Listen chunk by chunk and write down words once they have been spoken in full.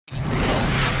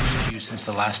since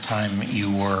the last time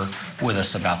you were with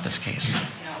us about this case? No.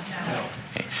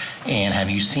 Okay. And have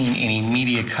you seen any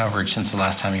media coverage since the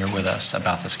last time you were with us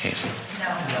about this case?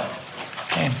 No.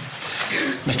 Okay.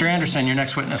 Mr. Anderson, your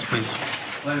next witness, please.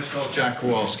 Let us call John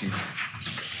Kowalski.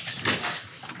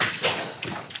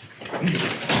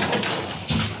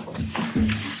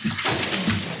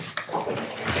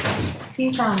 Do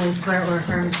you solemnly swear or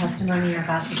affirm the testimony you're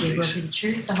about to give will be the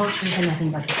truth, the whole truth, and nothing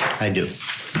but the truth? I do.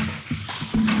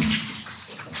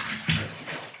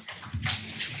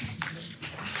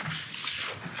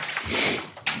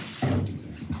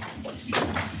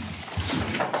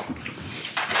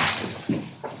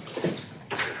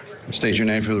 State your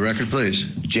name for the record, please.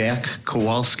 Jack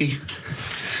Kowalski.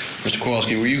 Mr.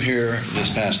 Kowalski, were you here this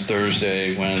past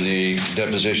Thursday when the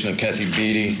deposition of Kathy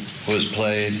Beata was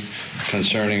played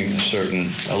concerning certain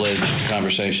alleged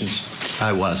conversations?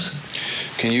 I was.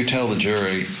 Can you tell the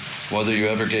jury whether you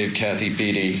ever gave Kathy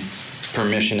Beata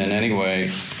permission in any way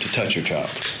to touch your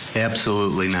child?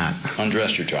 Absolutely not.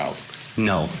 Undress your child?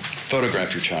 No.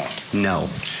 Photograph your child? No.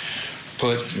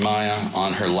 Put Maya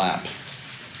on her lap?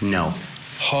 No.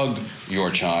 Hug your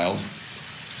child?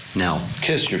 No.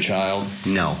 Kiss your child?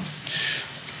 No.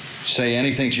 Say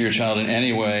anything to your child in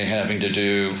any way having to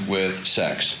do with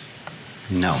sex?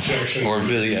 No. Objection. Or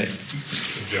video?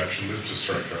 Objection. Move to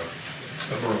strike out.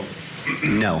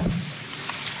 No.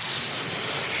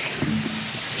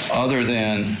 Other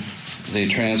than the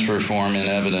transfer form in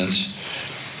evidence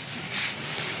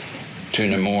to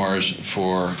Nemours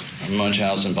for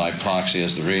Munchausen by proxy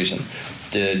as the reason,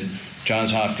 did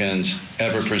Johns Hopkins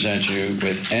ever present you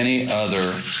with any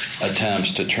other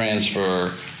attempts to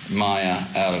transfer Maya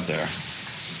out of there?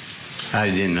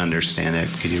 I didn't understand it.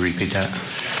 Could you repeat that?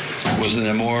 Was the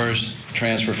Nemours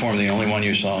transfer form the only one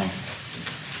you saw?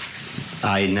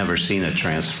 I had never seen a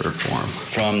transfer form.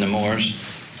 From Nemours?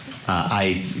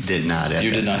 I did not.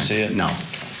 You did not see it? No.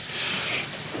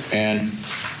 And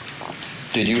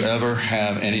did you ever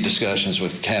have any discussions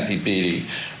with Kathy Beata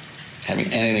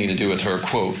having anything to do with her,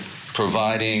 quote,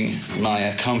 providing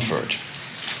Maya comfort?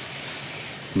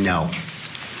 No.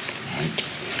 Right.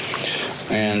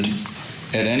 And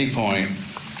at any point,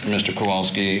 Mr.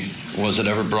 Kowalski, was it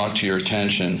ever brought to your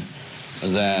attention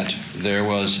that there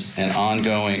was an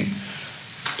ongoing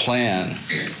plan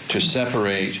to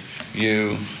separate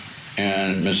you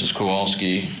and Mrs.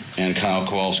 Kowalski and Kyle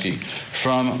Kowalski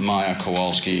from Maya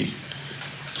Kowalski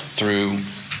through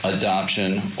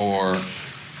adoption or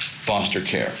foster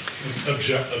care?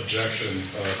 Objection,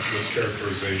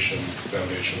 mischaracterization,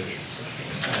 foundation issue.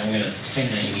 I'm going to say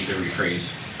that you need to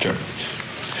rephrase. Sure.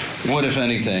 What, if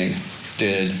anything,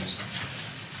 did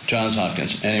Johns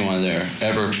Hopkins, anyone there,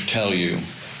 ever tell you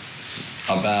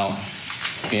about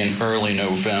in early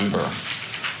November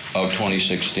of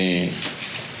 2016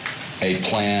 a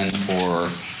plan or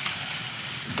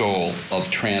goal of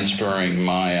transferring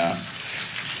Maya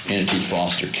into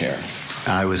foster care?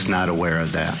 I was not aware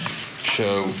of that.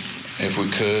 Show, if we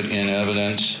could, in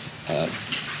evidence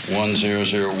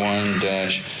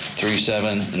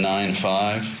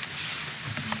 1001-3795.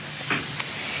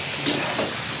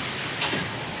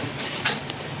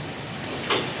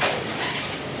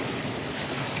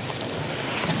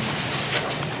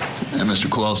 And Mr.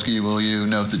 Kowalski, will you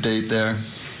note the date there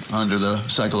under the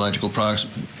psychological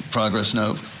progress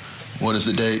note? What is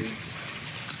the date?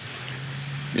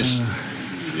 It's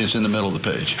in the middle of the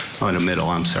page. Oh, in the middle,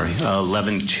 I'm sorry.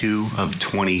 11/2 of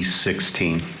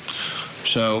 2016.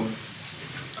 So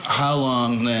how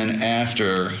long then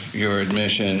after your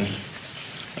admission,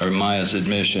 or Maya's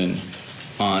admission,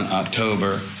 on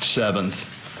October 7th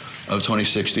of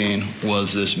 2016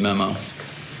 was this memo?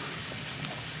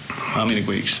 How many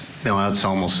weeks? No, that's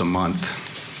almost a month.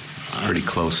 Pretty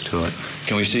close to it.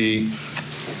 Can we see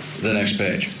the next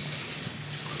page?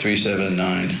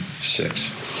 3796.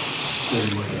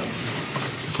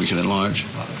 If we can enlarge.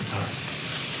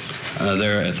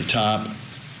 There at the top,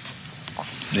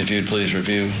 if you'd please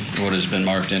review what has been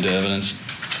marked into evidence.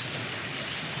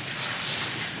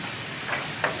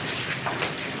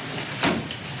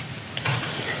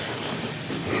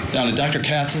 Now, did Dr.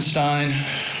 Katzenstein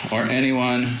or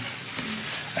anyone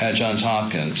at Johns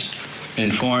Hopkins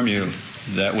inform you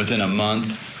that within a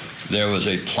month there was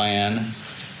a plan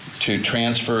to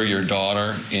transfer your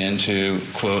daughter into,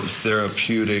 quote,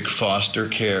 therapeutic foster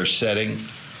care setting?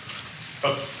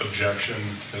 Objection,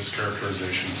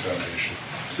 mischaracterization, foundation.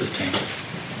 Sustained.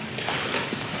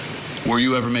 Were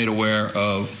you ever made aware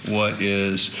of what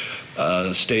is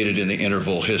stated in the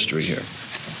interval history here?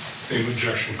 Same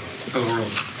objection.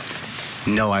 Overruled.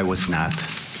 No, I was not.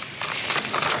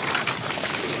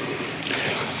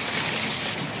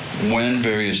 When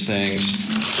various things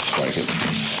strike it.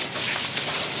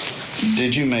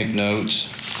 Did you make notes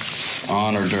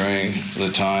on or during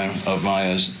the time of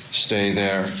Maya's stay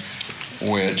there,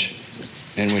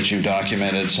 in which you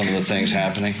documented some of the things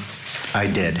happening? I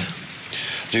did.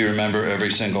 Do you remember every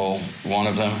single one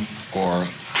of them, or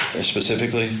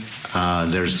specifically?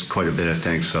 There's quite a bit of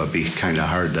things, so it'd be kind of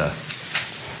hard to.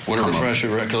 Would it refresh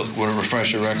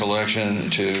your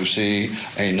recollection to see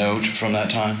a note from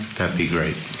that time? That'd be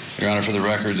great. Your Honor, for the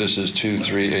record, this is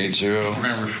 2380. We're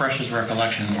going to refresh his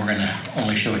recollection. We're going to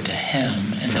only show it to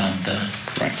him and not the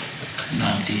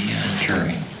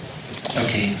jury.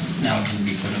 Okay, now it can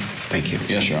be put up. Thank you.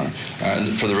 Yes, Your Honor.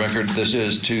 For the record, this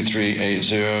is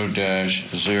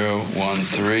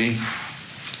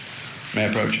 2380-013. May I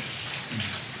approach?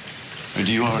 Or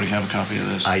do you already have a copy of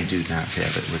this? I do not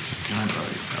have it with me. Can I borrow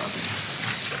your copy?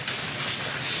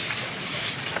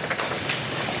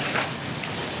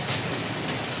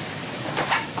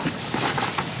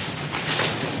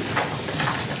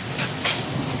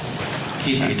 Can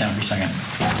you take it down for a second?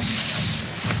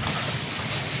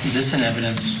 Is this in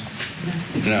evidence?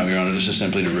 No, Your Honor, this is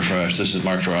simply to refresh. This is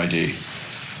marked for ID.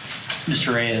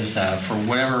 Mr. Reyes, for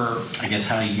whatever, I guess,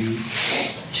 how you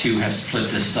two have split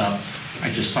this up, I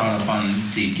just saw it up on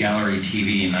the gallery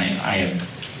TV, and I have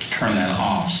turned that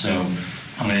off. So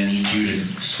I'm going to need you to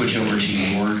switch over to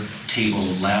your table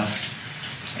left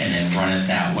and then run it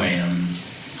that way. I'm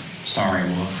sorry,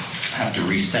 we'll have to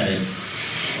reset it.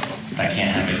 I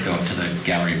can't have it go up to the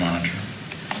gallery monitor.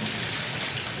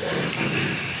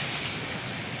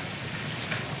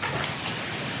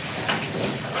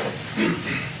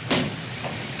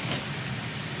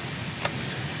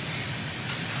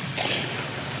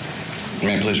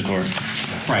 May I please record?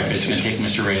 Right, but it's going to take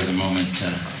Mr. Reyes a moment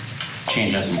to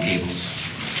change out some cables.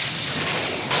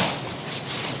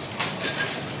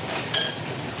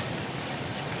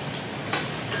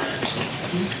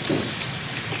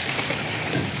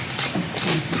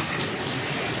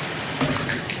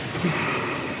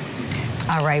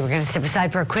 All right, we're going to step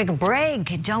aside for a quick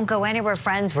break. Don't go anywhere,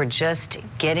 friends. We're just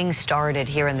getting started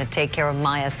here in the Take Care of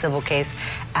Maya civil case.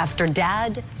 After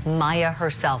Dad, Maya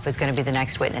herself is going to be the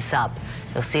next witness up.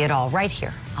 You'll see it all right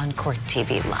here on Court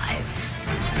TV Live.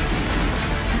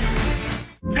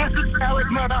 This is Alex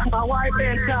Murdoch, my wife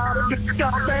and child,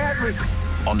 shot badly.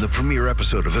 On the premiere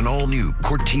episode of an all-new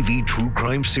Court TV true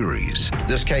crime series.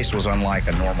 This case was unlike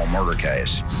a normal murder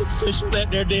case. Suspicion that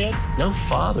they're dead? No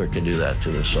father can do that to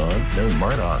their son. No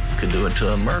Murdoch can do it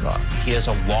to a Murdoch. He has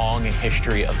a long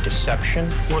history of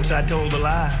deception. Once I told a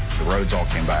lie, The roads all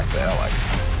came back to LA. I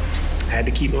had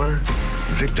to keep lying.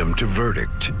 Victim to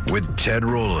Verdict with Ted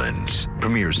Rollins.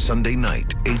 Premieres Sunday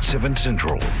night, 8/7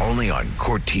 Central, only on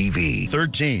Court TV.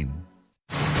 13.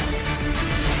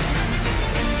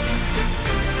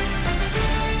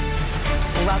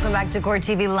 Welcome back to Court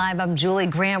TV Live. I'm Julie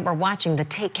Grant. We're watching the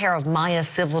Take Care of Maya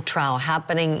civil trial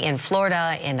happening in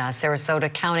Florida, in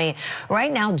Sarasota County.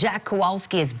 Right now, Jack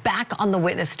Kowalski is back on the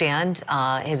witness stand.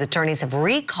 His attorneys have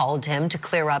recalled him to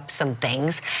clear up some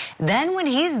things. Then when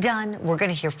he's done, we're going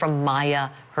to hear from Maya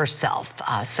herself.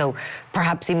 So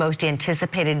perhaps the most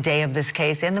anticipated day of this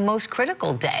case and the most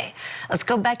critical day. Let's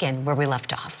go back in where we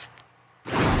left off.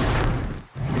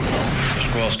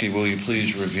 Mr. Kowalski, will you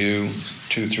please review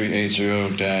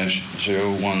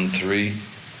 2380-013?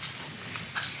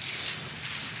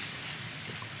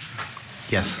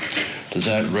 Yes. Does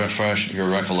that refresh your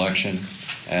recollection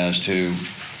as to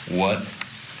what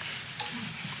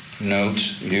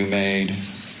notes you made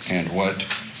and what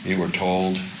you were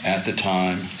told at the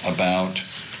time about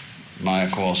Maya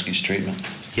Kowalski's treatment?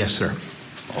 Yes, sir.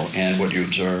 And what you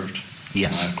observed?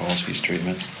 Yes. Maya Kowalski's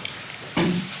treatment?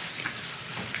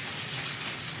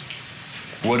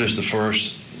 What is the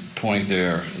first point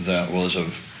there that was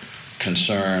of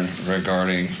concern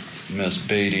regarding Ms.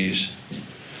 Beatty's?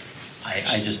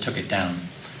 I just took it down.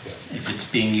 If it's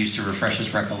being used to refresh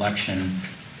his recollection.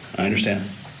 I understand.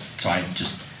 So I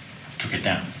just took it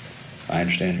down. I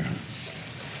understand, Your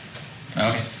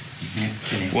Honor. Okay, you can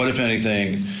continue. What, if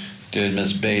anything, did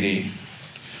Ms. Beatty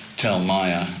tell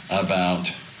Maya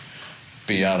about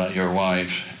Beata, your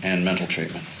wife, and mental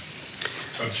treatment?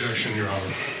 Objection, Your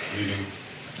Honor. Meeting.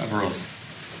 Overruled.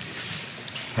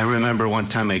 I remember one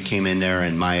time I came in there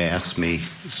and Maya asked me,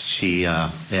 she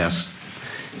asked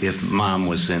if Mom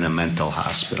was in a mental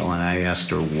hospital, and I asked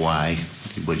her why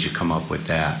would you come up with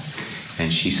that.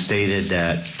 And she stated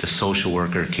that the social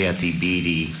worker, Kathy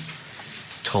Beatty,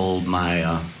 told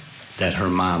Maya that her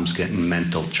mom's getting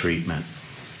mental treatment.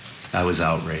 I was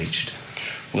outraged.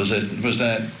 Was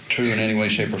that true in any way,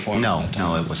 shape, or form? No,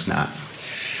 no, it was not.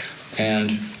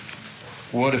 And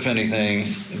what, if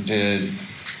anything, did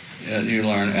you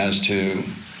learn as to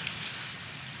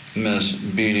Miss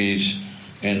Beaty's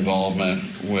involvement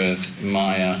with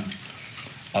Maya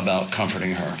about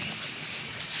comforting her?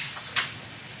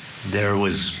 There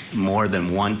was more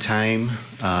than one time.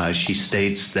 She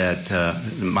states that,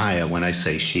 Maya, when I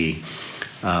say she,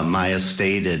 Maya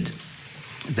stated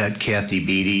that Kathy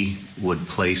Beatty would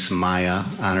place Maya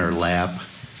on her lap,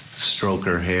 stroke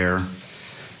her hair.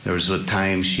 There was a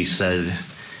time she said,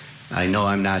 "I know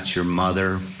I'm not your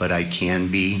mother, but I can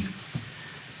be."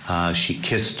 She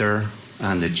kissed her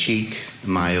on the cheek.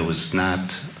 Maya was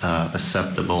not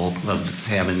acceptable of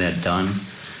having that done.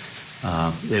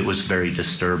 It was very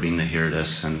disturbing to hear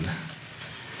this. And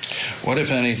what,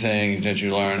 if anything, did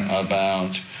you learn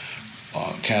about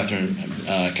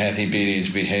Kathy Beatty's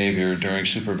behavior during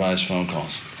supervised phone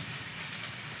calls?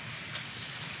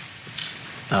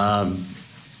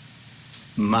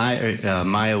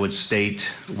 Maya would state,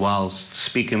 while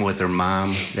speaking with her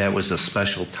mom, that was a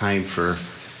special time for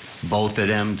both of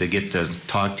them to get to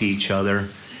talk to each other.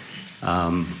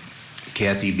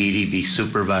 Kathy Beatty be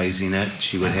supervising it.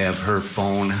 She would have her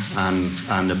phone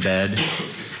on the bed.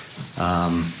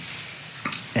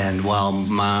 And while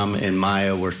Mom and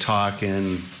Maya were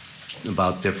talking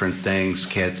about different things,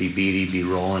 Kathy Beatty be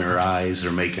rolling her eyes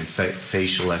or making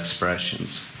facial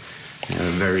expressions.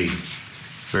 Very,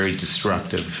 very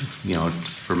destructive,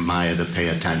 for Maya to pay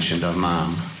attention to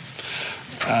Mom.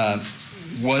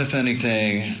 What, if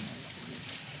anything,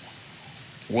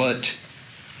 what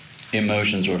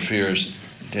emotions or fears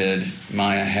did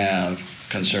Maya have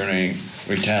concerning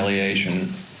retaliation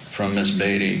from Miss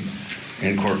Beatty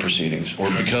in court proceedings, or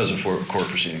because of court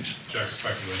proceedings? Jack's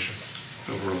speculation.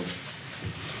 Overruled.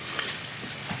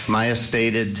 Maya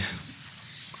stated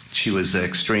she was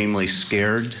extremely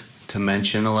scared to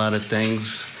mention a lot of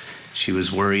things. She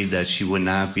was worried that she would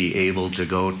not be able to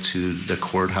go to the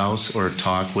courthouse or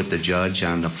talk with the judge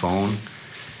on the phone.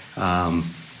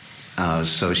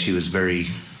 So she was very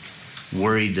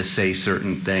worried to say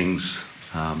certain things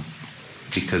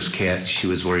because she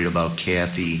was worried about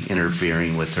Kathy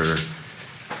interfering with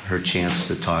her chance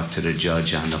to talk to the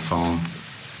judge on the phone.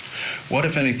 What,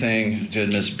 if anything, did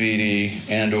Miss Beatty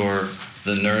and or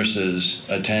the nurses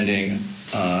attending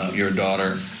your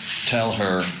daughter tell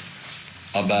her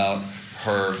about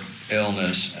her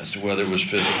illness, as to whether it was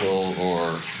physical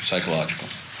or psychological?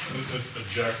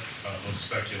 Jack was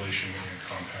speculation and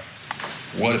compound.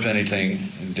 What, if anything,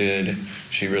 did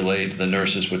she relate the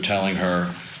nurses were telling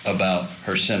her about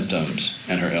her symptoms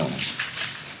and her illness?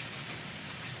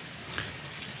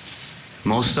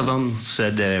 Most of them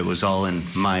said that it was all in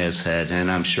Maya's head,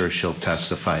 and I'm sure she'll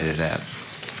testify to that.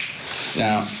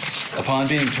 Now, upon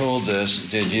being told this,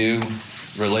 did you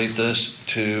relate this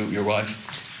to your wife?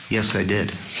 Yes, I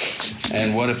did.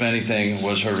 And what, if anything,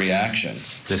 was her reaction?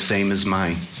 The same as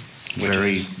mine.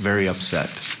 Very upset.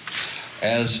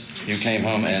 As you came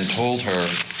home and told her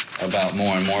about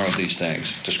more and more of these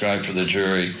things, describe for the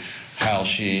jury how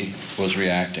she was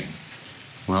reacting.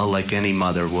 Well, like any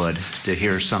mother would, to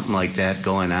hear something like that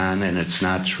going on and it's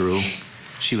not true,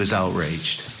 she was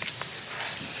outraged.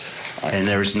 And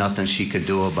there's nothing she could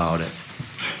do about it.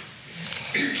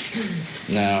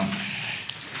 Now,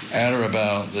 at or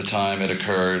about the time it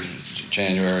occurred,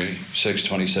 January 6,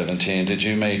 2017, did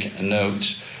you make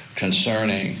notes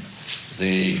concerning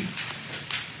the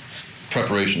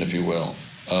preparation, if you will,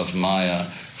 of Maya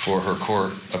for her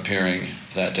court appearing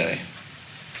that day?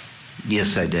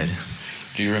 Yes, I did.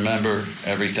 Do you remember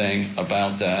everything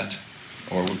about that,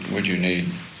 or would you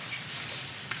need?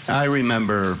 I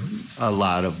remember a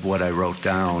lot of what I wrote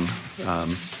down,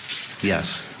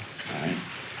 yes. All right.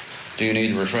 Do you need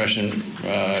your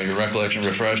recollection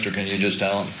refreshed, or can you just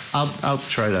tell them? I'll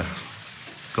try to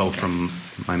go from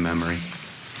my memory.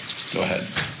 Go ahead.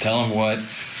 Tell them what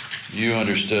you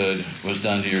understood was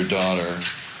done to your daughter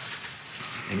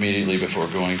immediately before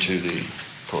going to the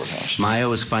courthouse. Maya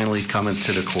was finally coming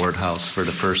to the courthouse for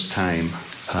the first time.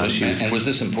 And was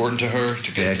this important to her?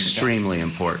 Extremely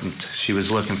important. She was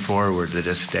looking forward to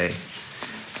this day.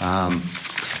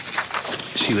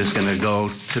 She was going to go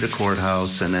to the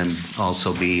courthouse and then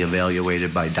also be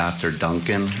evaluated by Dr.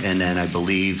 Duncan, and then I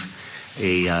believe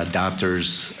a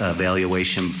doctor's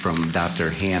evaluation from Dr.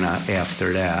 Hanna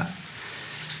after that.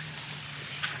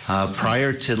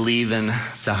 Prior to leaving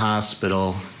the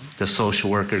hospital, the social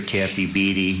worker, Kathy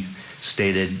Beatty,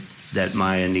 stated that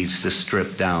Maya needs to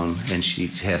strip down and she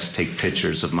has to take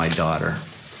pictures of my daughter.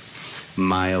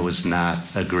 Maya was not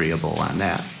agreeable on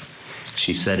that.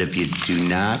 She said, if you do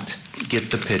not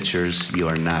get the pictures, you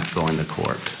are not going to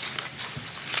court.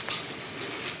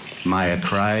 Maya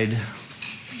cried.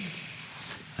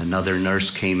 Another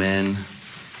nurse came in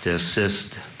to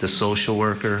assist the social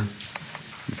worker.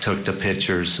 took the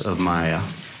pictures of Maya.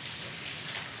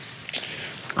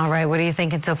 All right, what are you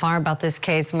thinking so far about this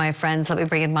case, my friends? Let me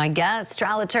bring in my guest,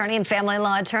 trial attorney and family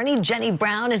law attorney Jenny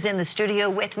Brown is in the studio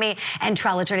with me, and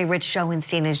trial attorney Rich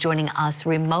Schoenstein is joining us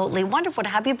remotely. Wonderful to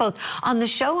have you both on the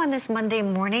show on this Monday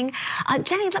morning.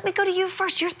 Jenny, let me go to you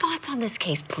first. Your thoughts on this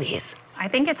case, please. I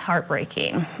think it's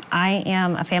heartbreaking. I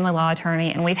am a family law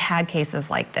attorney, and we've had cases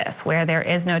like this where there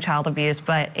is no child abuse,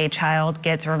 but a child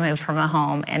gets removed from a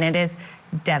home, and it is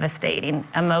devastating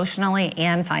emotionally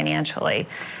and financially.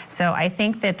 So I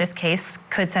think that this case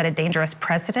could set a dangerous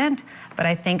precedent, but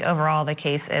I think overall the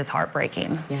case is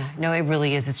heartbreaking. Yeah, no, it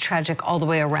really is. It's tragic all the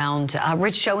way around.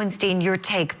 Rich Schoenstein, your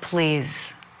take,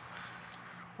 please.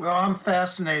 Well, I'm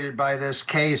fascinated by this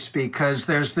case because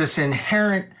there's this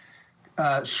inherent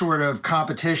sort of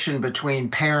competition between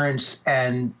parents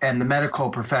and the medical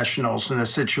professionals in a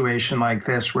situation like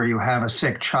this where you have a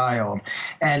sick child.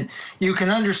 And you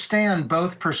can understand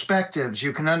both perspectives.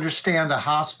 You can understand a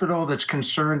hospital that's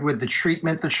concerned with the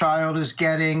treatment the child is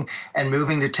getting and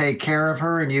moving to take care of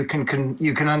her, and you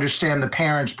can understand the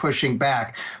parents pushing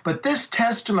back. But this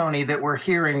testimony that we're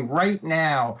hearing right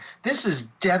now, this is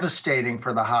devastating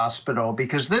for the hospital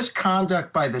because this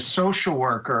conduct by the social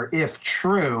worker, if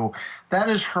true, that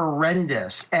is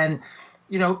horrendous. And,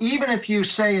 you know, even if you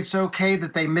say it's okay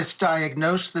that they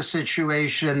misdiagnosed the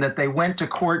situation, that they went to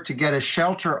court to get a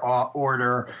shelter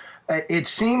order, it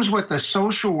seems what the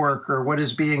social worker, what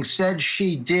is being said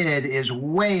she did, is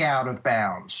way out of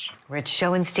bounds. Rich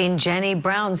Schoenstein, Jenny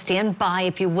Brown, stand by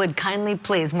if you would, kindly,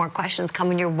 please. More questions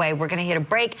coming your way. We're going to hit a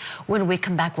break. When we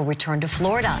come back, we'll return to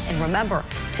Florida. And remember,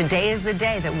 today is the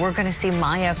day that we're going to see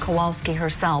Maya Kowalski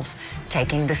herself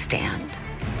taking the stand.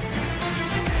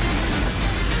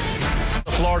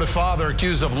 A Florida father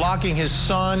accused of locking his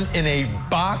son in a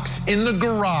box in the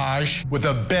garage with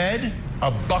a bed,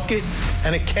 a bucket,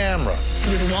 and a camera.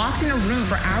 He was locked in a room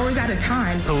for hours at a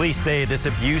time. Police say this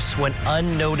abuse went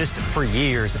unnoticed for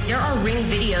years. There are ring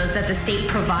videos that the state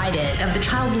provided of the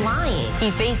child lying. He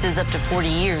faces up to 40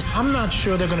 years. I'm not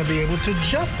sure they're going to be able to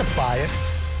justify it.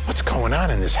 What's going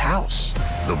on in this house?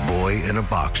 The Boy in a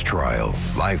Box trial.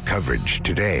 Live coverage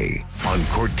today on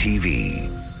Court TV.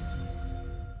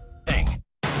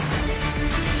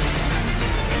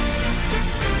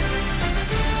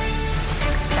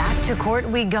 To court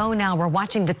we go now. We're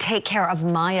watching the Take Care of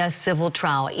Maya civil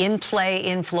trial in play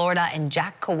in Florida, and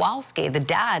Jack Kowalski, the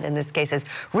dad in this case, has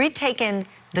retaken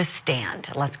the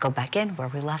stand. Let's go back in where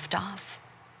we left off.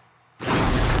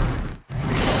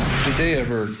 Did they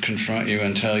ever confront you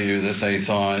and tell you that they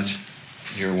thought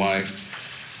your wife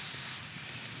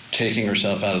taking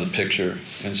herself out of the picture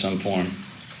in some form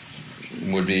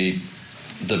would be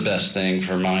the best thing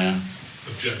for Maya?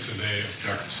 Object to the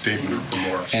statement for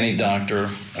more. Any doctor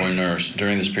or nurse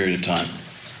during this period of time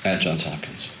at Johns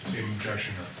Hopkins? Same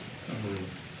objection.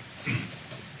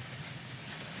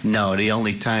 No, the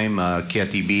only time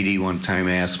Kathy Beatty one time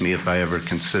asked me if I ever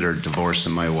considered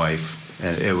divorcing my wife.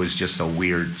 It was just a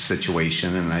weird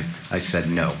situation, and I said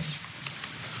no.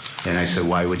 And I said,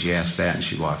 why would you ask that? And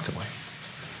she walked away.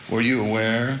 Were you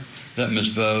aware that Ms.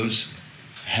 Bose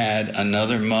had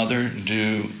another mother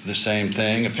do the same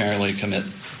thing, apparently commit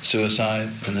suicide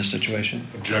in this situation?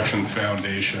 Objection,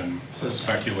 foundation,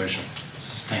 speculation.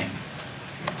 Sustained.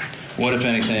 What, if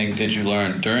anything, did you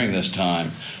learn during this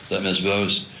time that Ms.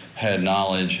 Bose had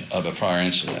knowledge of a prior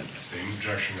incident? Same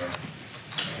objection, Your Honor.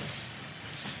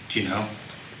 Do you know?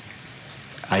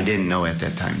 I didn't know at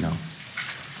that time, no.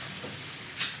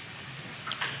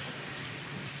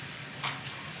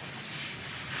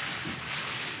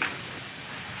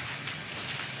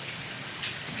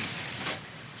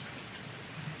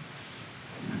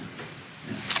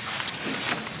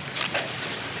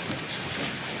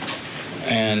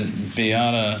 And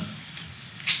Beata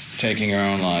taking her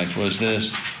own life, was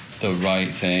this the right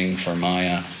thing for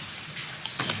Maya?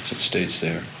 As it states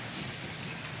there.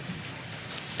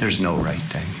 There's no right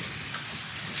thing.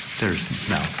 There's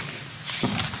no.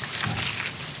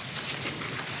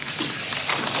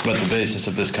 But the basis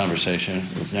of this conversation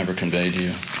was never conveyed to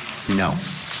you? No.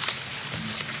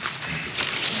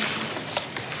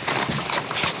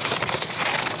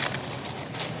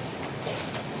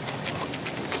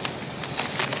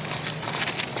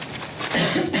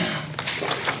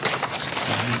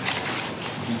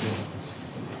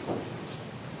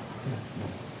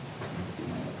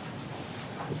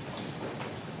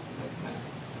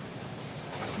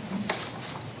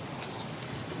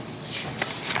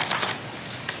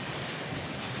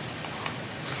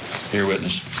 Your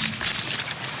witness.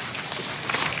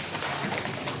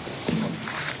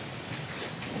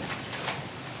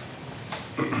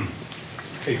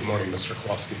 Hey, good morning, Mr.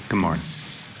 Kowalski. Good morning.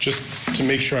 Just to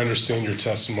make sure I understand your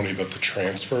testimony about the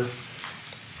transfer,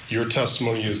 your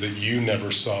testimony is that you never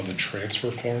saw the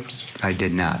transfer forms? I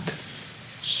did not.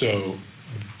 So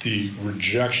the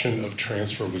rejection of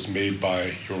transfer was made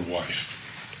by your wife?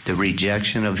 The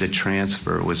rejection of the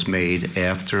transfer was made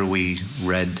after we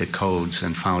read the codes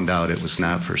and found out it was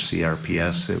not for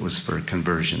CRPS, it was for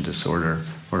conversion disorder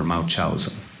or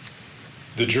Munchausen.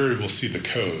 The jury will see the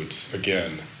codes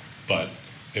again, but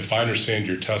if I understand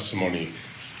your testimony,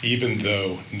 even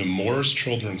though Nemours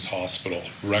Children's Hospital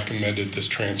recommended this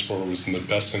transfer was in the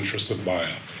best interest of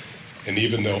Maya, and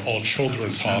even though all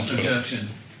Children's Hospital... Objection.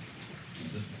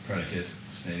 The predicate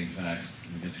stating facts.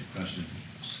 Let me get to your question.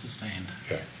 Sustained.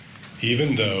 Okay.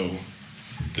 Even though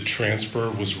the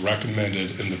transfer was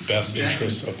recommended in the best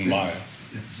interest of Maya.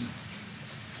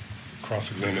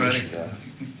 Cross-examination, yeah.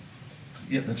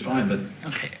 Yeah, that's fine, but...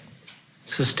 Okay.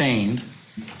 Sustained.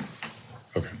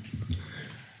 Okay.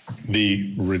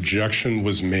 The rejection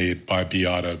was made by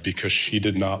Beata because she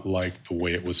did not like the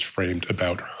way it was framed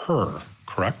about her,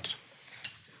 correct?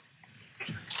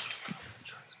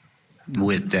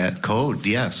 With that code,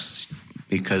 yes,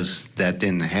 because that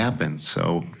didn't happen,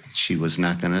 so she was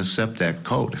not going to accept that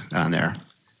code on there.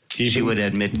 She would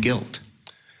admit guilt.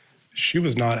 She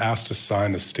was not asked to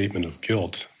sign a statement of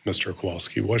guilt, Mr.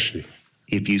 Kowalski, was she?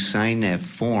 If you sign that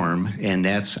form and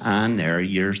that's on there,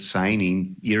 you're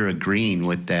agreeing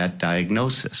with that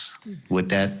diagnosis, with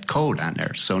that code on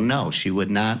there. So no, she would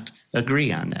not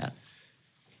agree on that.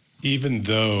 Even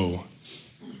though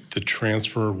the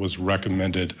transfer was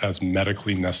recommended as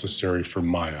medically necessary for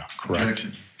Maya, correct?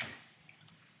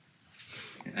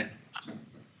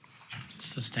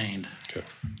 Sustained. Okay.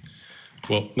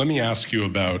 Well, let me ask you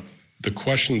about the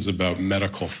questions about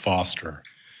medical foster.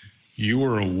 You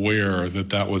were aware that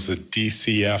that was a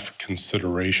DCF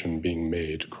consideration being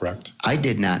made, correct? I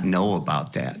did not know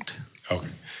about that. Okay.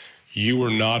 You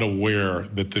were not aware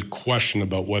that the question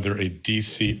about whether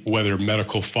whether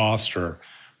medical foster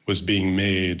was being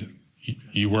made,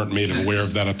 you weren't made aware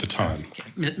of that at the time?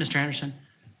 Mr. Anderson,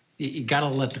 you got to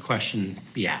let the question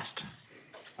be asked.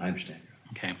 I understand.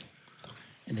 Okay.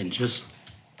 And then just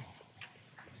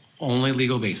only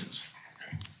legal basis.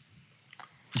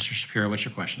 Mr. Shapiro, what's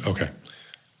your question? Okay.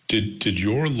 Did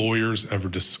your lawyers ever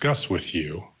discuss with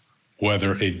you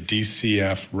whether a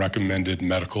DCF recommended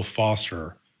medical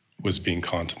foster was being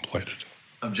contemplated?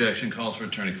 Objection. Calls for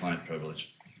attorney-client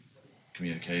privilege.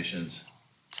 Communications.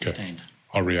 Sustained. Okay.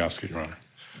 I'll re-ask it, Your Honor.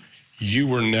 You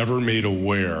were never made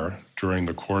aware during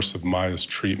the course of Maya's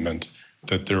treatment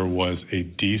that there was a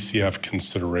DCF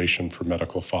consideration for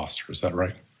medical foster. Is that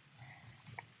right?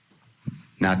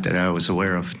 Not that I was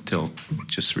aware of until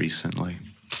just recently.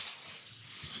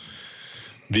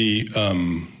 The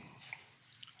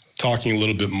talking a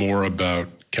little bit more about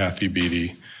Kathy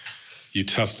Beatty, you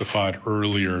testified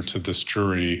earlier to this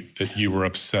jury that you were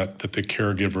upset that the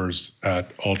caregivers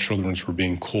at All Children's were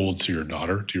being cold to your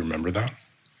daughter. Do you remember that?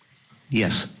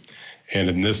 Yes. And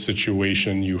in this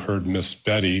situation, you heard Miss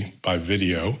Betty, by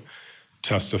video,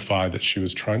 testify that she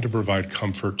was trying to provide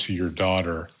comfort to your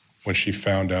daughter when she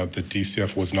found out that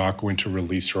DCF was not going to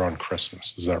release her on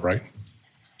Christmas. Is that right?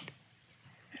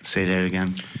 Say that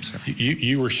again. I'm sorry.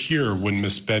 You were here when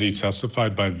Miss Betty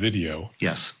testified by video.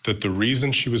 Yes. That the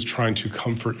reason she was trying to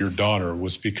comfort your daughter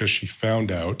was because she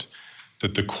found out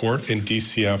that the court and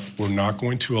DCF were not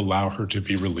going to allow her to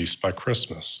be released by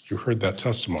Christmas. You heard that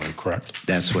testimony, correct?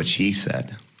 That's what she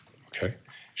said. Okay.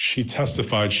 She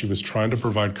testified she was trying to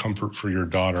provide comfort for your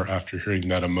daughter after hearing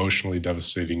that emotionally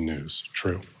devastating news.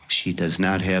 True? She does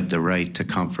not have the right to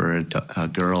comfort a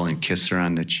girl and kiss her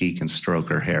on the cheek and stroke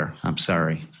her hair. I'm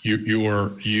sorry. You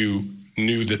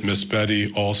knew that Miss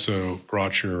Betty also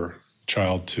brought your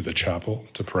child to the chapel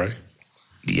to pray?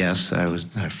 Yes,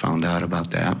 I found out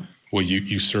about that. Well,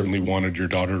 you certainly wanted your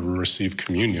daughter to receive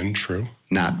communion, true?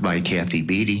 Not by Kathy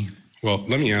Beatty. Well,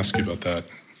 let me ask you about that.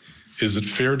 Is it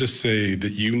fair to say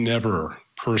that you never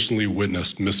personally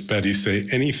witnessed Miss Betty say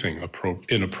anything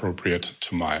inappropriate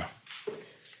to Maya?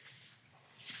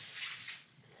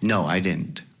 No, I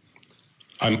didn't.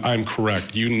 I'm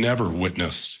correct. You never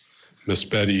witnessed Miss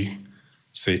Betty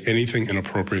say anything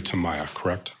inappropriate to Maya,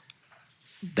 correct?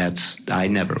 I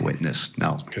never witnessed,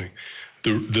 no. Okay.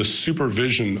 The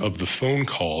supervision of the phone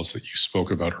calls that you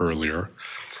spoke about earlier,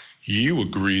 you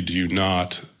agreed, do you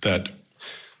not, that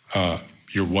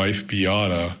your wife,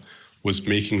 Beata, was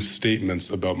making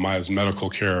statements about Maya's medical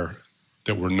care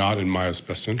that were not in Maya's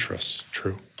best interest,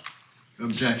 true?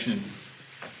 Objection.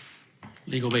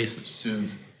 Legal basis.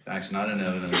 Assumes facts not in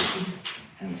evidence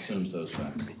and assumes those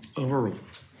facts. Overruled.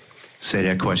 Say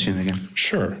that question again.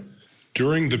 Sure.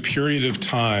 During the period of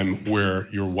time where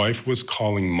your wife was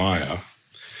calling Maya,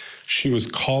 she was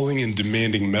calling and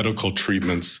demanding medical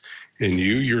treatments, and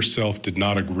you yourself did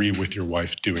not agree with your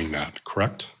wife doing that,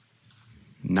 correct?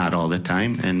 Not all the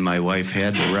time, and my wife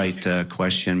had the right to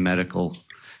question medical.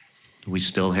 We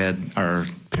still had our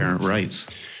parent rights.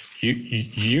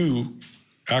 You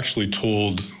actually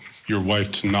told your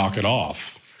wife to knock it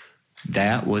off.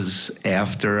 That was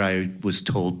after I was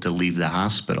told to leave the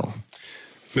hospital.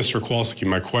 Mr. Kowalski,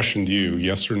 my question to you,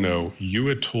 yes or no, you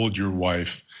had told your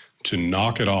wife to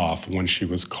knock it off when she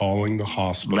was calling the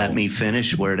hospital. Let me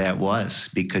finish where that was,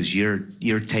 because you're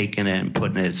taking it and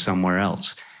putting it somewhere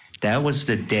else. That was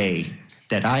the day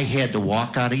that I had to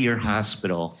walk out of your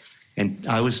hospital, and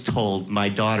I was told my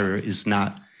daughter is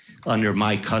not under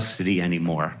my custody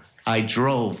anymore. I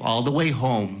drove all the way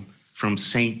home from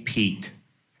St. Pete.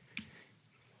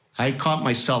 I caught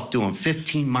myself doing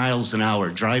 15 miles an hour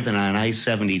driving on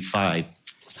I-75.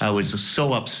 I was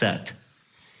so upset.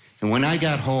 And when I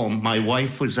got home, my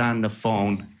wife was on the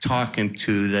phone talking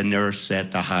to the nurse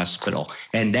at the hospital.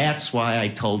 And that's why I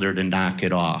told her to knock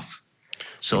it off.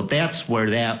 So that's where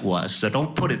that was. So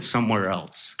don't put it somewhere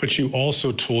else. But you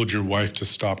also told your wife to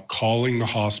stop calling the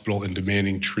hospital and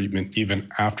demanding treatment even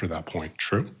after that point,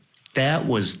 true? That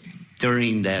was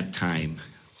during that time.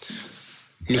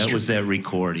 That was that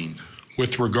recording.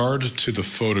 With regard to the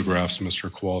photographs,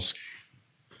 Mr. Kowalski,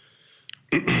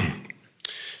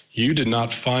 you did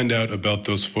not find out about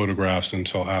those photographs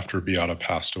until after Beata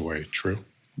passed away, true?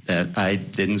 That I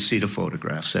didn't see the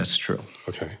photographs, that's true.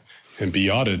 Okay. And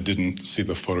Beata didn't see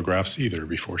the photographs either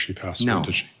before she passed away,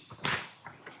 did she?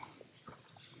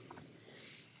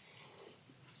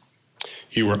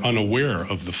 You were unaware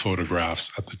of the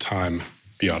photographs at the time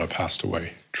Beata passed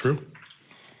away, true?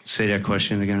 Say that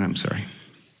question again, I'm sorry.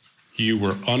 You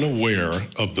were unaware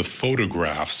of the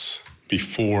photographs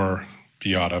before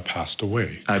Beata passed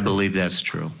away. I believe that's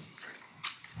true.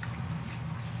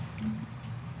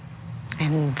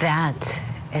 And that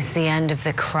is the end of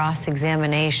the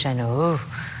cross-examination. Ooh,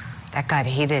 that got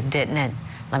heated, didn't it?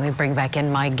 Let me bring back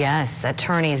in my guests.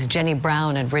 Attorneys Jenny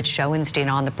Brown and Rich Schoenstein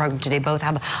on the program today. Both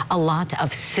have a lot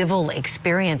of civil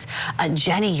experience.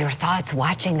 Jenny, your thoughts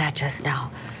watching that just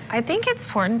now? I think it's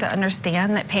important to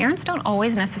understand that parents don't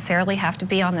always necessarily have to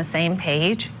be on the same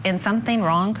page, and something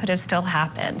wrong could have still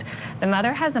happened. The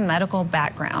mother has a medical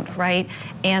background, right?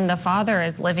 And the father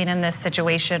is living in this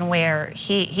situation where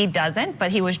he doesn't,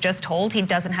 but he was just told he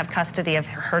doesn't have custody of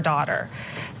her daughter.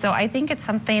 So I think it's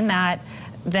something that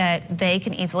they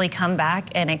can easily come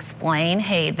back and explain,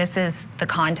 hey, this is the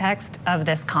context of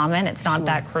this comment. It's not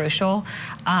that crucial.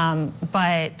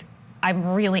 But I'm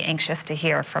really anxious to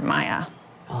hear from Maya.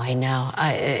 Oh, I know.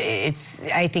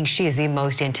 I think she is the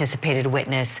most anticipated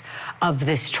witness of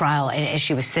this trial. And as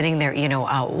she was sitting there, you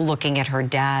know, looking at her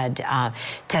dad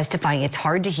testifying, it's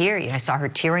hard to hear. You know, I saw her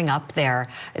tearing up there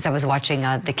as I was watching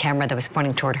the camera that was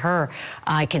pointing toward her.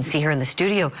 I can see her in the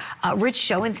studio. Rich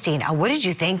Schoenstein, what did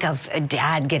you think of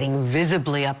Dad getting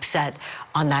visibly upset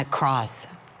on that cross?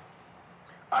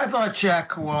 I thought Jack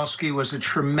Kowalski was a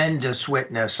tremendous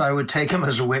witness. I would take him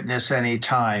as a witness any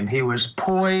time. He was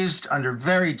poised under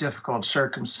very difficult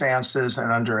circumstances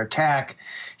and under attack.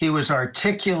 He was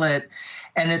articulate.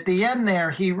 And at the end there,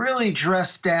 he really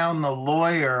dressed down the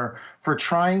lawyer for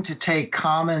trying to take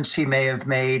comments he may have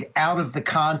made out of the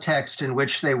context in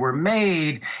which they were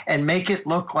made and make it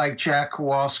look like Jack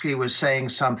Kowalski was saying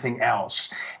something else.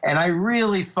 And I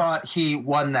really thought he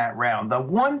won that round. The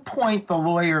one point the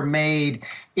lawyer made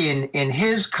in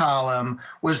his column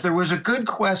was there was a good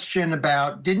question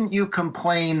about, didn't you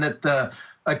complain that the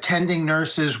attending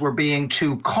nurses were being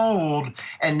too cold,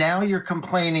 and now you're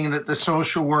complaining that the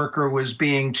social worker was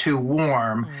being too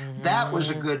warm? That was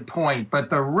a good point, but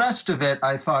the rest of it,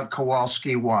 I thought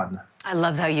Kowalski won. I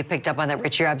love how you picked up on that,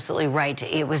 Rich. You're absolutely right.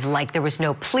 It was like there was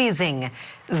no pleasing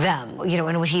them. You know,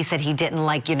 and when he said he didn't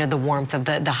like, you know, the warmth of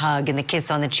the hug and the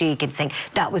kiss on the cheek and saying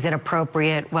that was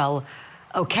inappropriate, well,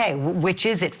 okay, which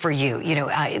is it for you? You know,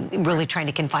 really trying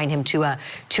to confine him to a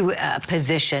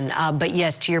position. But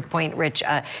yes, to your point, Rich,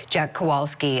 Jack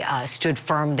Kowalski stood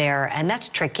firm there, and that's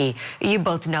tricky. You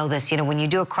both know this. You know, when you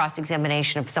do a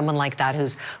cross-examination of someone like that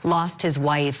who's lost his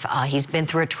wife, he's been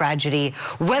through a tragedy,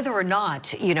 whether or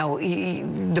not, you know,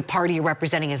 the party you're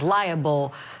representing is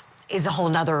liable, is a whole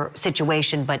nother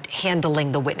situation, but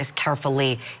handling the witness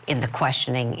carefully in the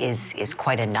questioning is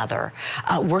quite another.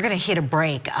 We're gonna hit a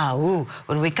break.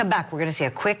 When we come back, we're gonna see a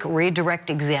quick redirect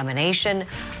examination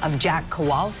of Jack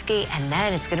Kowalski, and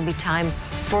then it's gonna be time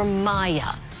for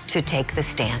Maya to take the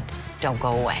stand. Don't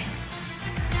go away.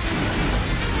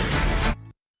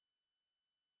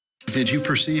 Did you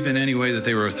perceive in any way that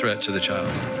they were a threat to the child?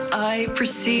 I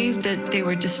perceived that they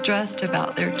were distressed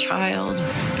about their child.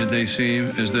 Did they seem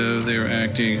as though they were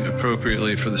acting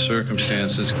appropriately for the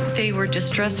circumstances? They were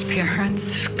distressed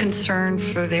parents concerned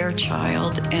for their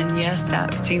child, and yes,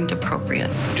 that seemed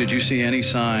appropriate. Did you see any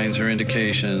signs or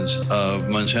indications of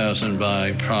Munchausen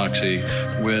by proxy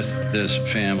with this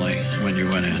family when you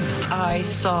went in? I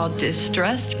saw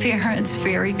distressed parents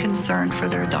very concerned for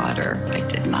their daughter. I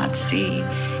did not see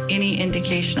any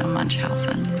indication of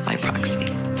Munchausen by proxy.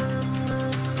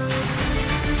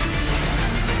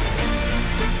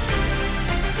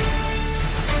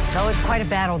 So it's quite a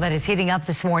battle that is heating up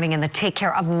this morning in the Take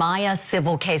Care of Maya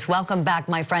civil case. Welcome back,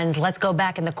 my friends. Let's go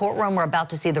back in the courtroom. We're about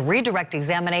to see the redirect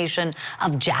examination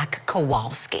of Jack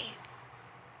Kowalski.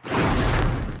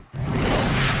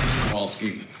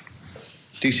 Kowalski,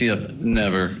 DCF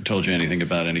never told you anything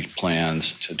about any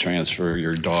plans to transfer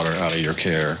your daughter out of your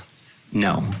care?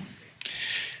 No.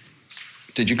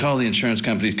 Did you call the insurance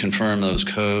company to confirm those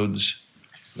codes,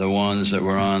 the ones that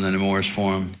were on the Nemours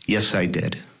form? Yes, I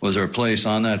did. Was there a place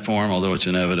on that form, although it's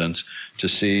in evidence, to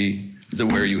see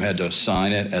where you had to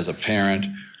sign it as a parent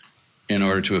in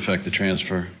order to effect the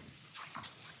transfer?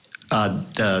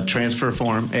 The transfer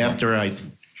form, after I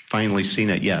finally seen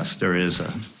it, yes, there is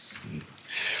a.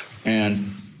 And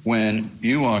when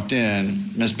you walked in,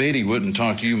 Ms. Beatty wouldn't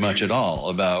talk to you much at all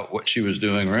about what she was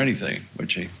doing or anything,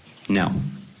 would she? No.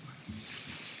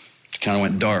 It kind of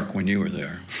went dark when you were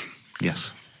there.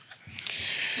 Yes.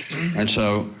 And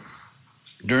so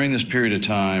during this period of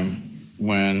time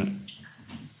when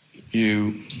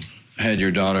you had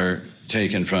your daughter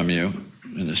taken from you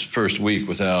in this first week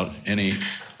without any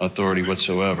authority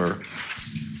whatsoever,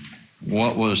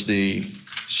 what was the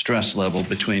stress level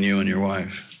between you and your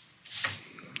wife?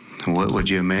 What would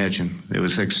you imagine? It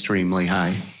was extremely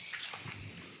high.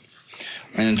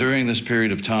 And during this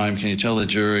period of time, can you tell the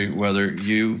jury whether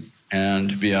you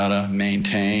and Beata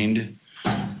maintained,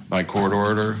 by court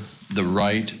order, the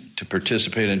right to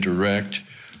participate and direct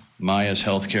Maya's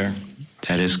health care?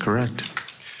 That is correct.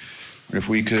 If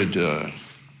we could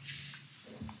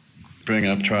bring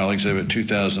up trial exhibit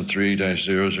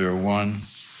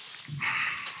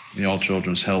 2003-001, the All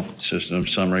Children's Health System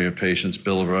Summary of Patients'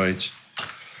 Bill of Rights.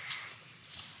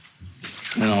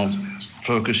 And I'll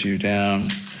focus you down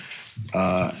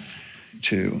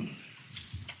to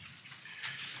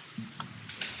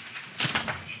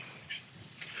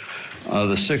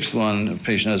the sixth one. A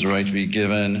patient has a right to be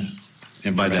given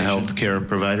by the health care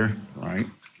provider. Right.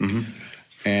 Mm-hmm.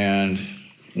 And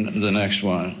the next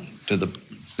one, did the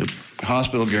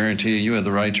hospital guarantee you had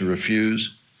the right to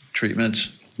refuse treatments?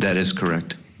 That is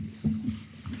correct.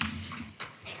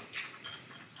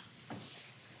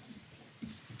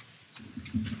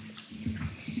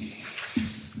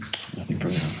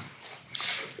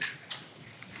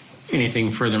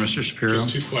 Anything further, Mr. Shapiro? Just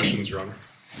two questions, Your Honor.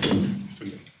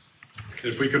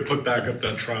 If we could put back up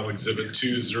that trial exhibit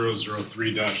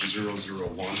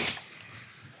 2003-001.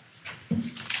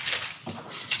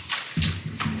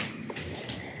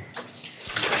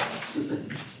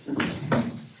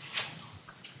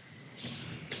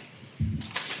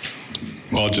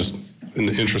 Well, just in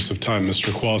the interest of time,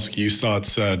 Mr. Kowalski, you saw it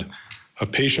said, a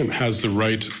patient has the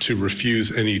right to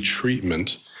refuse any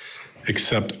treatment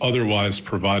except otherwise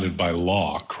provided by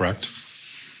law, correct?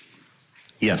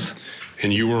 Yes.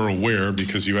 And you were aware,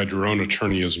 because you had your own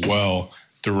attorney as well,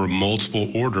 there were multiple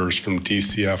orders from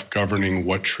DCF governing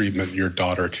what treatment your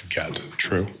daughter could get,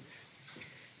 true?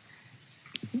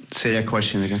 Say that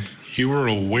question again. You were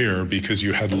aware, because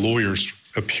you had lawyers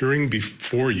appearing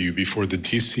before you, before the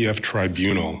DCF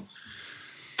tribunal,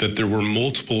 that there were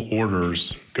multiple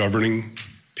orders governing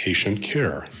patient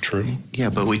care, true?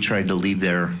 Yeah, but we tried to leave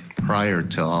there prior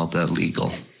to all the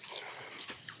legal.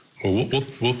 Well,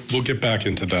 we'll get back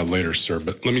into that later, sir,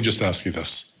 but let me just ask you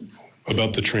this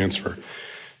about the transfer.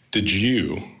 Did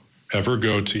you ever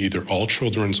go to either All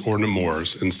Children's or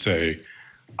Nemours and say,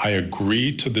 I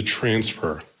agree to the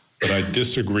transfer, but I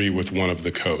disagree with one of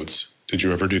the codes? Did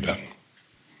you ever do that?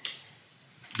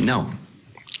 No.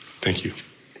 Thank you.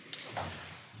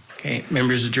 Okay,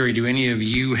 members of the jury, do any of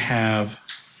you have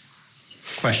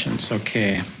questions?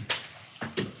 Okay.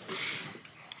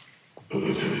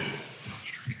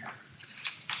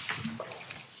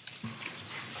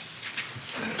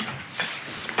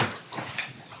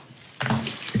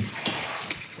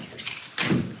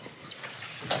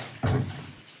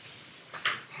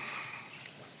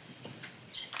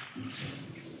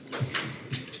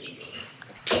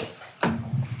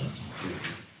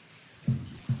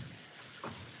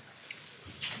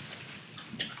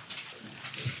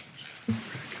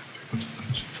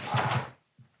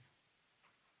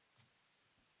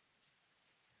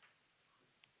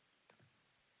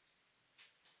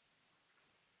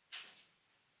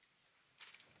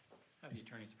 Have the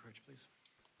attorneys approach, please.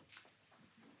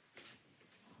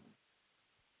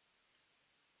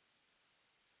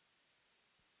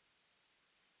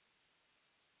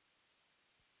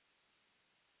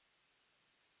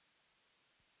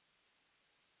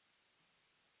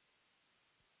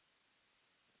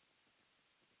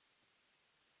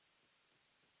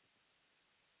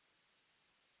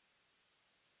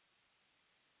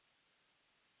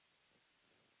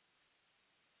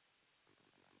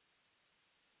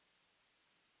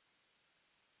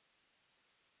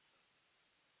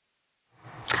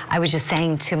 I was just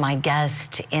saying to my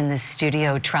guest in the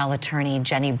studio, trial attorney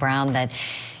Jenny Brown, that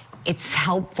it's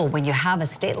helpful when you have a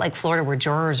state like Florida where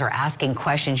jurors are asking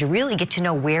questions. You really get to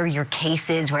know where your case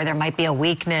is, where there might be a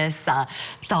weakness.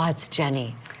 Thoughts,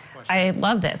 Jenny? I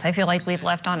love this. I feel like we've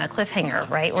left on a cliffhanger,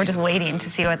 right? We're just waiting to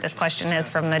see what this question is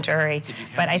from the jury.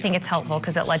 But I think it's helpful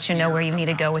because it lets you know where you need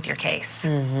to go with your case.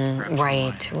 Mm-hmm.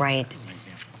 Right.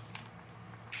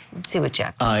 Let's see what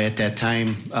Jack. At that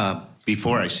time,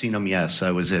 before I seen him, yes, I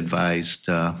was advised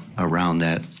around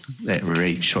that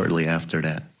rate shortly after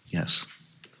that, yes.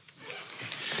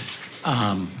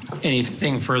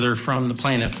 Anything further from the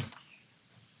plaintiff?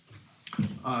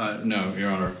 No, Your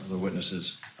Honor, the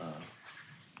witnesses,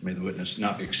 may the witness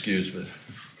not be excused, but...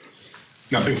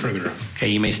 Nothing further. Okay,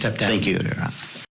 you may step down. Thank you, Your Honor.